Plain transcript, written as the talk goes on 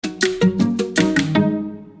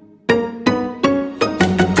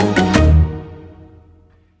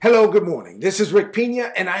Hello, good morning. This is Rick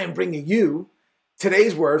Pina, and I am bringing you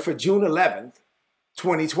today's word for June 11th,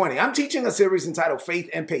 2020. I'm teaching a series entitled Faith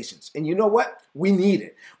and Patience. And you know what? We need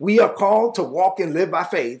it. We are called to walk and live by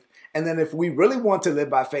faith. And then if we really want to live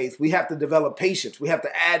by faith, we have to develop patience. We have to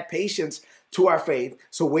add patience to our faith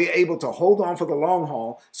so we're able to hold on for the long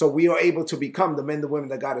haul, so we are able to become the men and women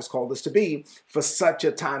that God has called us to be for such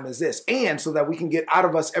a time as this, and so that we can get out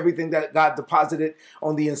of us everything that God deposited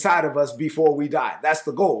on the inside of us before we die. That's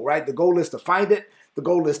the goal, right? The goal is to find it. The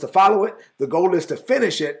goal is to follow it. The goal is to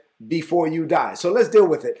finish it before you die. So let's deal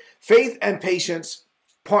with it. Faith and Patience,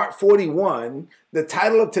 part 41. The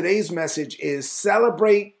title of today's message is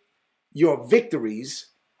Celebrate Your Victories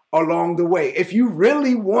along the way. If you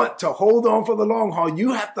really want to hold on for the long haul,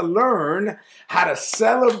 you have to learn how to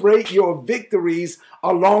celebrate your victories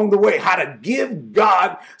along the way, how to give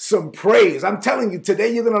God some praise. I'm telling you,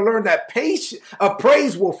 today you're going to learn that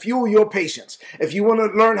praise will fuel your patience. If you want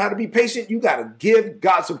to learn how to be patient, you got to give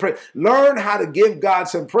God some praise. Learn how to give God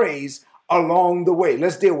some praise along the way.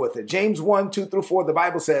 Let's deal with it. James 1:2-4, the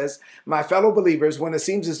Bible says, my fellow believers, when it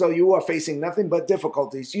seems as though you are facing nothing but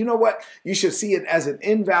difficulties, you know what? You should see it as an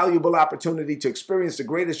invaluable opportunity to experience the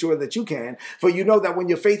greatest joy that you can. For you know that when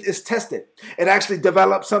your faith is tested, it actually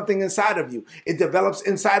develops something inside of you. It develops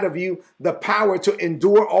inside of you the power to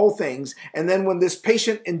endure all things. And then when this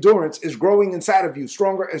patient endurance is growing inside of you,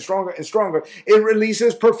 stronger and stronger and stronger, it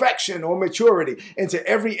releases perfection or maturity into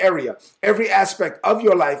every area, every aspect of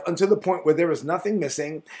your life, until the point where there is nothing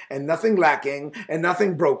missing and nothing lacking and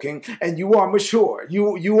nothing broken, and you are mature.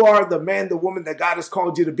 You are the man, the woman that God has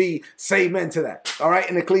called you to be. Say amen to that. All right.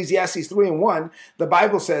 In Ecclesiastes 3:1, the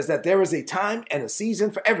Bible says that there is a time and a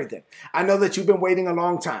season for everything. I know that you've been waiting a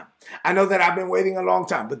long time. I know that I've been waiting a long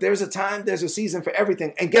time, but there's a time, there's a season for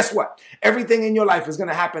everything. And guess what? Everything in your life is going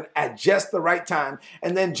to happen at just the right time.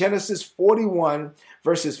 And then Genesis 41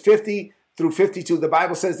 verses 50-52, the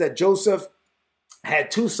Bible says that Joseph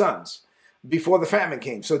had two sons before the famine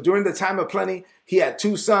came. So during the time of plenty, he had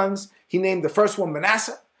two sons. He named the first one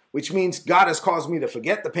Manasseh, which means God has caused me to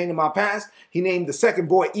forget the pain of my past. He named the second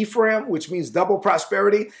boy Ephraim, which means double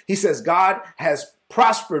prosperity. He says, God has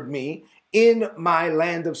prospered me in my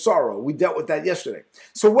land of sorrow. We dealt with that yesterday.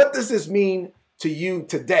 So what does this mean to you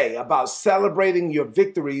today about celebrating your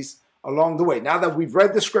victories along the way? Now that we've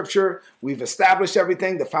read the scripture, we've established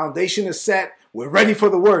everything, the foundation is set, we're ready for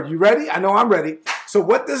the word. You ready? I know I'm ready. So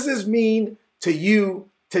what does this mean to you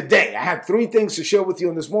today? I have three things to share with you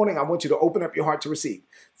on this morning. I want you to open up your heart to receive.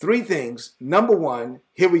 Three things. Number one,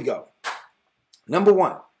 here we go. Number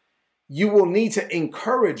one, you will need to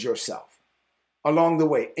encourage yourself along the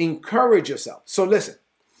way. Encourage yourself. So listen,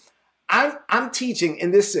 I'm teaching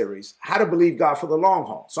in this series how to believe God for the long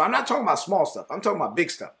haul. So I'm not talking about small stuff. I'm talking about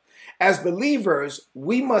big stuff. As believers,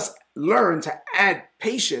 we must learn to add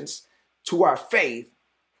patience to our faith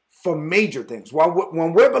for major things.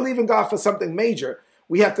 When we're believing God for something major,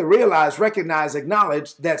 we have to realize, recognize,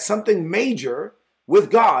 acknowledge that something major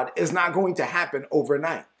with God is not going to happen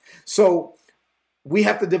overnight. So we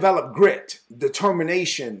have to develop grit,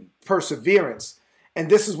 determination, perseverance.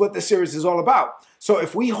 And this is what this series is all about. So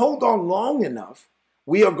if we hold on long enough,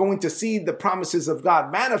 we are going to see the promises of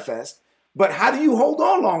God manifest. But how do you hold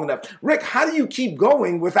on long enough? Rick, how do you keep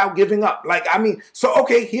going without giving up?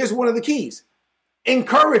 Okay, here's one of the keys.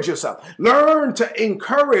 Encourage yourself. Learn to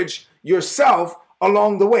encourage yourself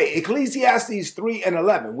along the way. Ecclesiastes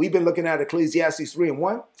 3:11. We've been looking at Ecclesiastes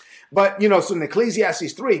 3:1. But, so in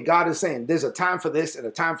Ecclesiastes 3, God is saying there's a time for this and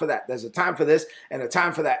a time for that. There's a time for this and a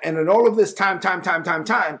time for that. And in all of this time,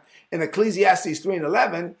 in Ecclesiastes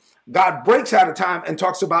 3:11, God breaks out of time and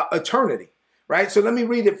talks about eternity. Right? So let me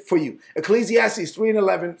read it for you. Ecclesiastes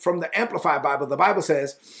 3:11 from the Amplified Bible. The Bible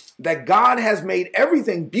says that God has made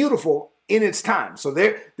everything beautiful in its time. So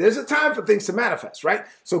there's a time for things to manifest, right?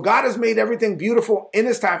 So God has made everything beautiful in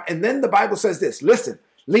its time. And then the Bible says this, listen,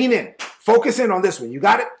 lean in, focus in on this one. You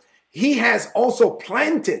got it? He has also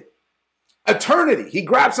planted eternity. He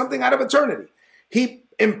grabbed something out of eternity. He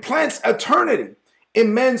implants eternity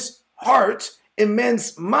in men's hearts, in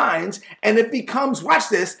men's minds, and it becomes, watch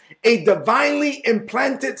this, a divinely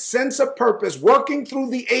implanted sense of purpose working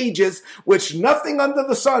through the ages, which nothing under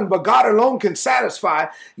the sun but God alone can satisfy,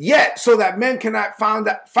 yet so that men cannot find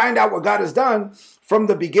out what God has done from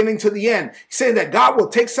the beginning to the end. He's saying that God will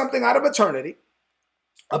take something out of eternity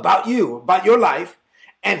about you, about your life,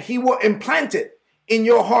 and he will implant it in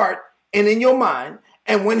your heart and in your mind.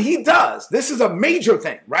 And when he does, this is a major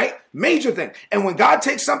thing, right? Major thing. And when God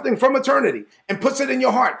takes something from eternity and puts it in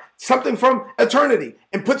your heart, something from eternity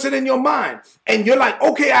and puts it in your mind, and you're like,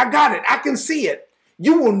 okay, I got it. I can see it.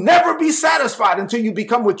 You will never be satisfied until you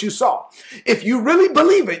become what you saw. If you really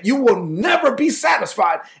believe it, you will never be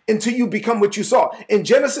satisfied until you become what you saw. In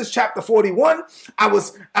Genesis chapter 41, I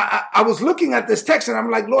was looking at this text and I'm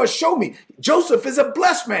like, Lord, show me. Joseph is a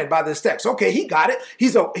blessed man by this text. Okay, he got it.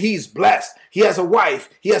 He's blessed. He has a wife.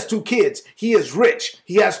 He has 2 kids. He is rich.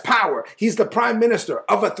 He has power. He's the prime minister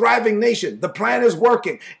of a thriving nation. The plan is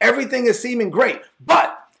working. Everything is seeming great.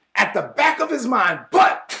 But at the back of his mind,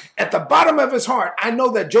 at the bottom of his heart, I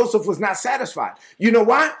know that Joseph was not satisfied. You know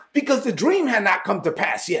why? Because the dream had not come to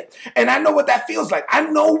pass yet. And I know what that feels like. I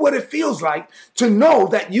know what it feels like to know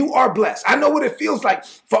that you are blessed. I know what it feels like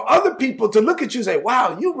for other people to look at you and say,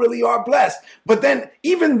 wow, you really are blessed. But then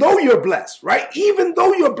even though you're blessed, right? Even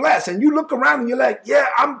though you're blessed and you look around and you're like, yeah,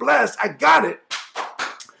 I'm blessed. I got it.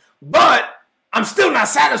 But I'm still not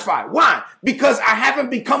satisfied. Why? Because I haven't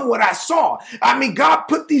become what I saw. I mean, God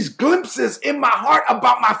put these glimpses in my heart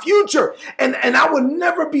about my future. And I will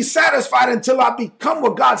never be satisfied until I become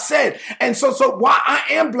what God said. And so while I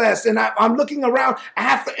am blessed and I'm looking around, I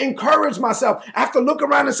have to encourage myself. I have to look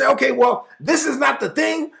around and say, okay, well, this is not the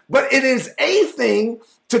thing, but it is a thing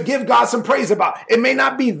to give God some praise about. It may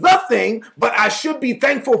not be the thing, but I should be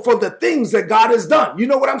thankful for the things that God has done. You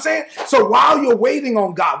know what I'm saying? So while you're waiting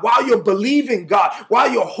on God, while you're believing God, while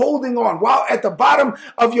you're holding on, while at the bottom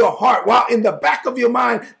of your heart, while in the back of your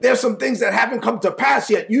mind, there's some things that haven't come to pass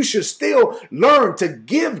yet, you should still learn to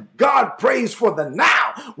give God praise for the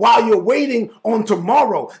now while you're waiting on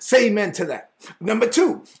tomorrow. Say amen to that. Number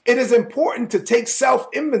 2, it is important to take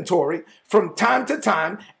self-inventory from time to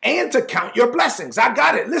time and to count your blessings. I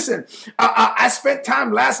got it. Listen, I spent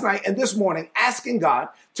time last night and this morning asking God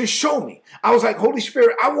to show me. I was like, Holy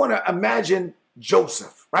Spirit, I want to imagine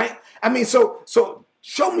Joseph, right? I mean, so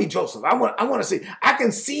show me Joseph. I want to see. I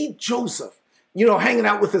can see Joseph, hanging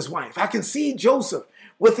out with his wife. I can see Joseph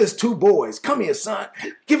with his 2 boys. Come here, son.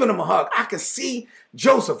 Giving him a hug. I can see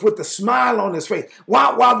Joseph with the smile on his face.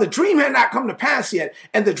 While the dream had not come to pass yet,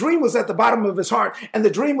 and the dream was at the bottom of his heart, and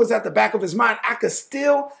the dream was at the back of his mind, I could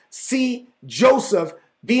still see Joseph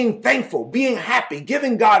being thankful, being happy,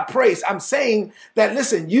 giving God praise. I'm saying that,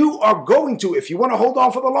 listen, you are going to, if you want to hold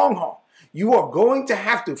on for the long haul, you are going to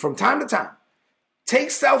have to, from time to time,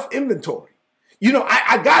 take self-inventory.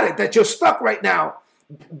 I got it that you're stuck right now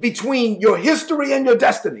between your history and your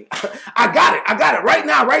destiny. I got it right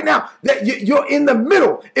now, that you're in the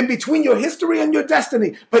middle, in between your history and your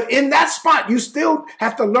destiny. But in that spot, you still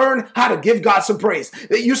have to learn how to give God some praise.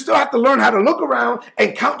 You still have to learn how to look around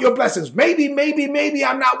and count your blessings. Maybe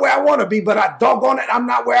I'm not where I want to be, but I doggone it, I'm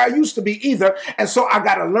not where I used to be either. And so I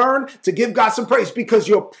got to learn to give God some praise, because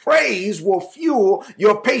your praise will fuel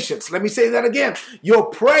your patience. Let me say that again. Your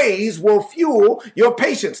praise will fuel your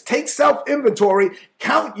patience. Take self-inventory,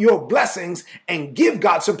 count your blessings, and give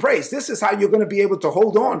God some praise. This is how you're going to be able to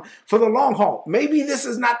hold on for the long haul. Maybe this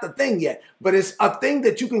is not the thing yet, but it's a thing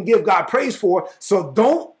that you can give God praise for. So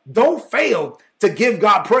don't fail to give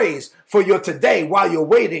God praise for your today while you're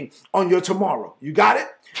waiting on your tomorrow. You got it?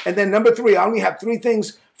 And then number 3, I only have 3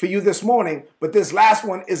 things for you this morning, but this last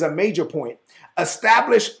one is a major point.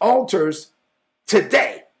 Establish altars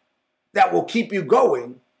today that will keep you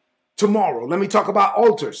going tomorrow. Let me talk about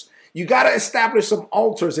altars. You got to establish some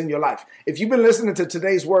altars in your life. If you've been listening to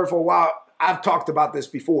today's word for a while, I've talked about this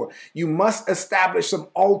before. You must establish some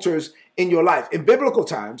altars in your life. In biblical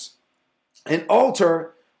times, an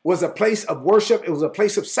altar was a place of worship. It was a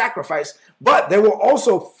place of sacrifice, but there were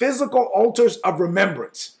also physical altars of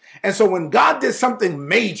remembrance. And so when God did something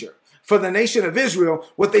major for the nation of Israel,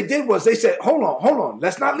 what they did was they said, hold on,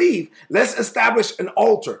 let's not leave. Let's establish an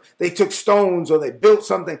altar. They took stones or they built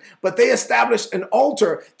something, but they established an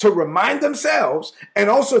altar to remind themselves and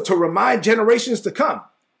also to remind generations to come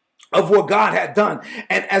of what God had done.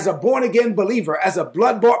 And as a born-again believer, as a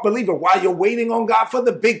blood-bought believer, while you're waiting on God for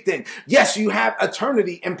the big thing, yes, you have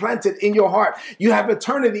eternity implanted in your heart. You have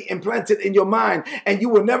eternity implanted in your mind, and you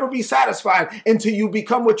will never be satisfied until you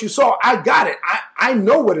become what you saw. I got it. I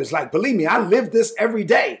know what it's like. Believe me, I live this every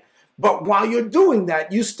day. But while you're doing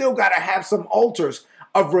that, you still got to have some altars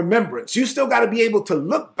of remembrance. You still got to be able to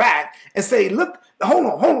look back and say, look, hold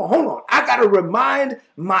on. I got to remind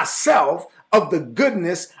myself of the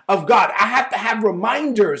goodness of God. I have to have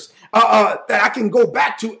reminders that I can go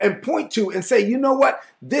back to and point to and say, you know what?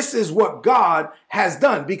 This is what God has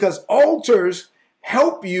done, because altars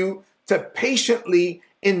help you to patiently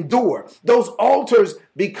endure. Those altars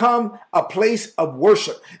become a place of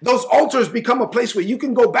worship. Those altars become a place where you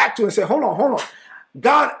can go back to and say, hold on.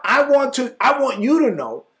 God, I want you to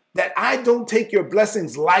know that I don't take your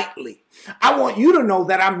blessings lightly. I want you to know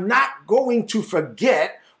that I'm not going to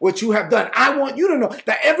forget what you have done. I want you to know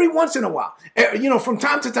that every once in a while, from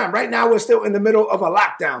time to time, right now we're still in the middle of a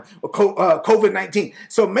lockdown of COVID-19.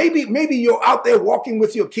 So maybe you're out there walking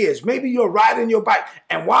with your kids. Maybe you're riding your bike.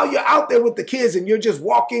 And while you're out there with the kids and you're just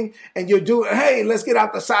walking and you're doing, hey, let's get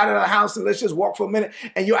out the side of the house and let's just walk for a minute.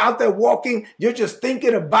 And you're out there walking, you're just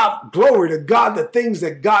thinking about, glory to God, the things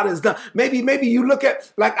that God has done. Maybe you look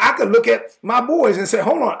at, like I could look at my boys and say,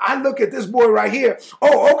 hold on, I look at this boy right here.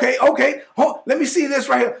 Oh, okay. Let me see this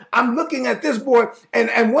right here. I'm looking at this boy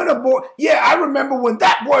and when a boy, I remember when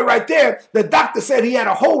that boy right there, the doctor said he had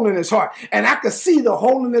a hole in his heart, and I could see the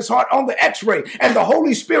hole in his heart on the x-ray, and the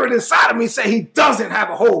Holy Spirit inside of me said he doesn't have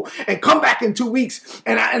a hole, and come back in 2 weeks.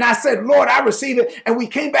 And I said, Lord, I receive it. And we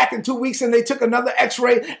came back in 2 weeks and they took another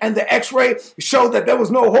x-ray, and the x-ray showed that there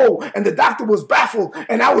was no hole, and the doctor was baffled,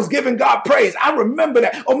 and I was giving God praise. I remember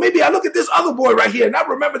that. Or maybe I look at this other boy right here, and I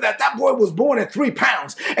remember that boy was born at 3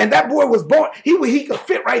 pounds, and that boy was born, he could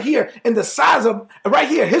fit right here in the size of right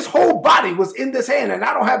here. His whole body was in this hand, and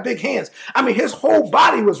I don't have big hands. I mean, his whole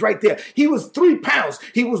body was right there. He was 3 pounds.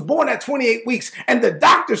 He was born at 28 weeks, and the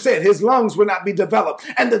doctor said his lungs would not be developed,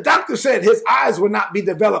 and the doctor said his eyes would not be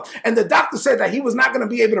developed, and the doctor said that he was not going to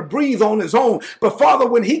be able to breathe on his own. But Father,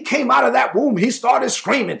 when he came out of that womb, he started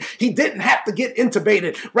screaming. He didn't have to get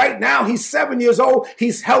intubated. Right now, he's 7 years old.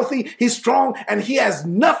 He's healthy. He's strong, and he has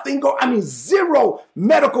nothing zero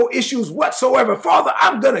medical issues whatsoever. Father,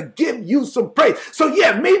 I'm going to give you some praise. So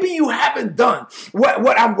maybe you haven't done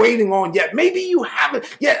what I'm waiting on yet. Maybe you haven't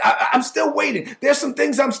yet. I'm still waiting. There's some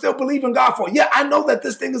things I'm still believing God for. I know that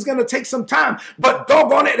this thing is going to take some time, but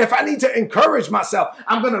doggone it, if I need to encourage myself,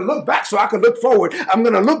 I'm going to look back so I can look forward. I'm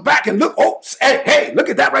going to look back and look, hey, look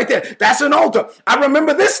at that right there. That's an altar. I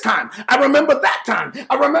remember this time. I remember that time.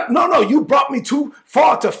 No, you brought me too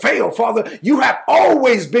far to fail, Father. You have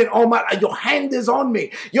always been on your hand is on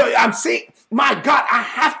me. I'm seeing, my God, I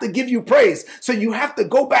have to give you praise. So you have to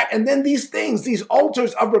go back, and then these things, these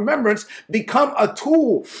altars of remembrance become a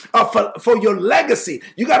tool for your legacy.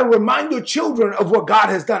 You got to remind your children of what God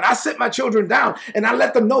has done. I sit my children down and I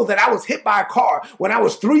let them know that I was hit by a car when I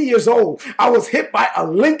was 3 years old. I was hit by a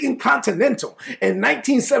Lincoln Continental in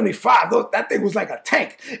 1975. That thing was like a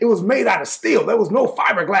tank. It was made out of steel. There was no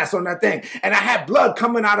fiberglass on that thing. And I had blood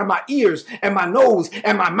coming out of my ears and my nose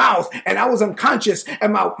and my mouth, and I was unconscious.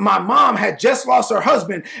 And my mom had just lost her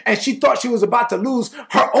husband, and she thought she was about to lose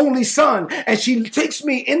her only son. And she takes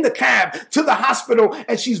me in the cab to the hospital,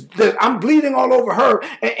 and I'm bleeding all over her,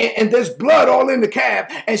 and there's blood all in the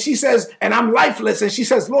cab. And she says, and I'm lifeless. And she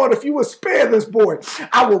says, Lord, if you would spare this boy,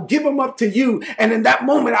 I will give him up to you. And in that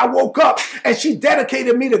moment, I woke up, and she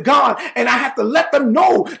dedicated me to God. And I have to let them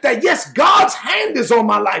know that, yes, God's hand is on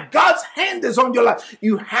my life. God's hand is on your life.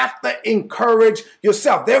 You have to encourage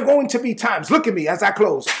yourself. There are going to be times, look at me as I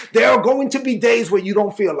close, there are going to be days where you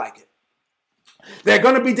don't feel like it. There are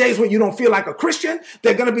going to be days where you don't feel like a Christian.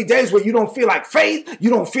 There are going to be days where you don't feel like faith. You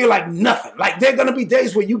don't feel like nothing. Like, there are going to be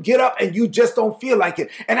days where you get up and you just don't feel like it.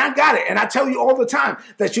 And I got it. And I tell you all the time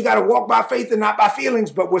that you got to walk by faith and not by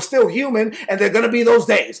feelings, but we're still human. And there are going to be those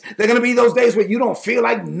days. There are going to be those days where you don't feel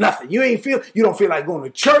like nothing. You don't feel like going to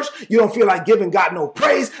church. You don't feel like giving God no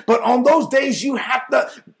praise. But on those days, you have to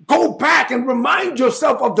go back and remind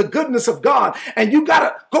yourself of the goodness of God. And you got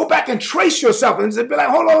to go back and trace yourself and be like,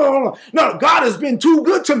 hold on. No, God has been too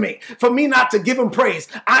good to me for me not to give him praise.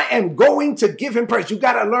 I am going to give him praise. You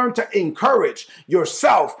got to learn to encourage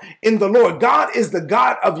yourself in the Lord. God is the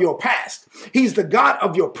God of your past. He's the God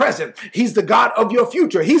of your present. He's the God of your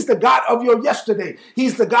future. He's the God of your yesterday.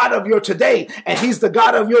 He's the God of your today. And he's the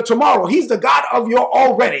God of your tomorrow. He's the God of your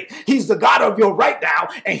already. He's the God of your right now.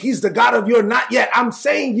 And he's the God of your not yet. I'm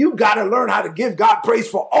saying you got to learn how to give God praise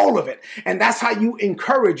for all of it. And that's how you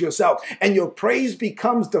encourage yourself. And your praise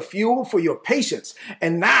becomes the fuel for your patience.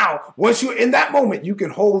 And now, once you're in that moment, you can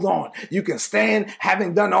hold on. You can stand,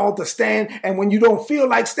 having done all to stand. And when you don't feel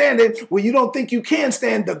like standing, when you don't think you can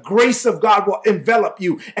stand, the grace of God will envelop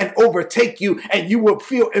you and overtake you, and you will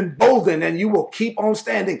feel emboldened, and you will keep on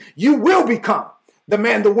standing. You will become the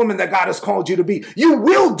man, the woman that God has called you to be. You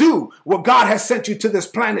will do what God has sent you to this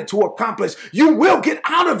planet to accomplish. You will get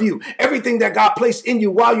out of you everything that God placed in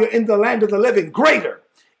you while you're in the land of the living. Greater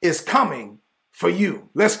is coming for you.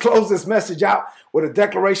 Let's close this message out with a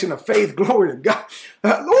declaration of faith. Glory to God.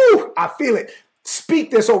 Ooh, I feel it.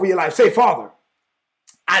 Speak this over your life. Say, Father,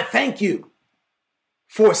 I thank you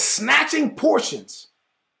for snatching portions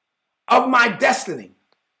of my destiny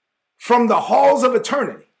from the halls of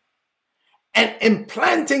eternity and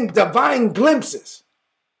implanting divine glimpses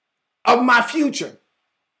of my future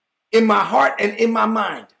in my heart and in my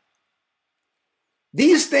mind.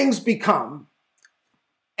 These things become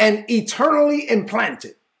and eternally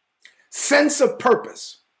implanted sense of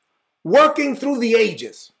purpose, working through the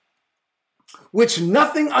ages, which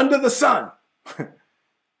nothing under the sun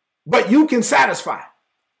but you can satisfy.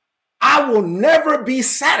 I will never be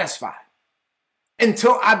satisfied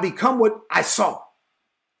until I become what I saw.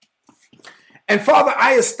 And Father,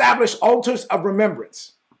 I establish altars of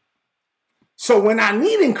remembrance. So when I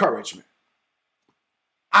need encouragement,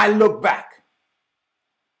 I look back.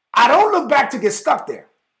 I don't look back to get stuck there.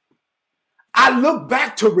 I look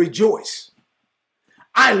back to rejoice.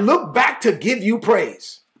 I look back to give you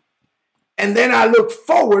praise. And then I look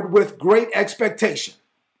forward with great expectation.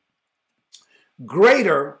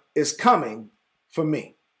 Greater is coming for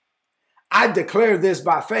me. I declare this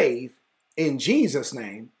by faith in Jesus'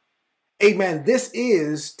 name. Amen. This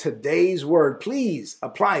is today's word. Please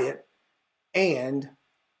apply it and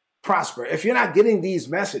prosper. If you're not getting these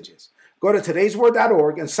messages, go to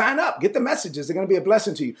today'sword.org and sign up. Get the messages. They're going to be a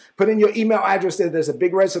blessing to you. Put in your email address there. There's a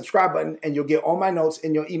big red subscribe button, and you'll get all my notes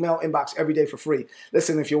in your email inbox every day for free.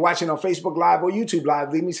 Listen, if you're watching on Facebook Live or YouTube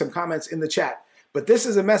Live, leave me some comments in the chat. But this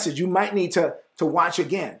is a message you might need to watch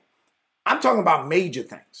again. I'm talking about major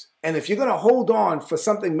things. And if you're going to hold on for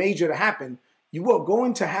something major to happen, you are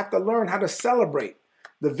going to have to learn how to celebrate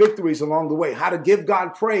the victories along the way, how to give God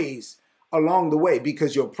praise along the way,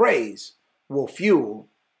 because your praise will fuel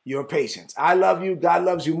your patience. I love you. God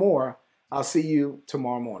loves you more. I'll see you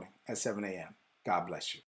tomorrow morning at 7 a.m. God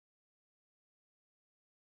bless you.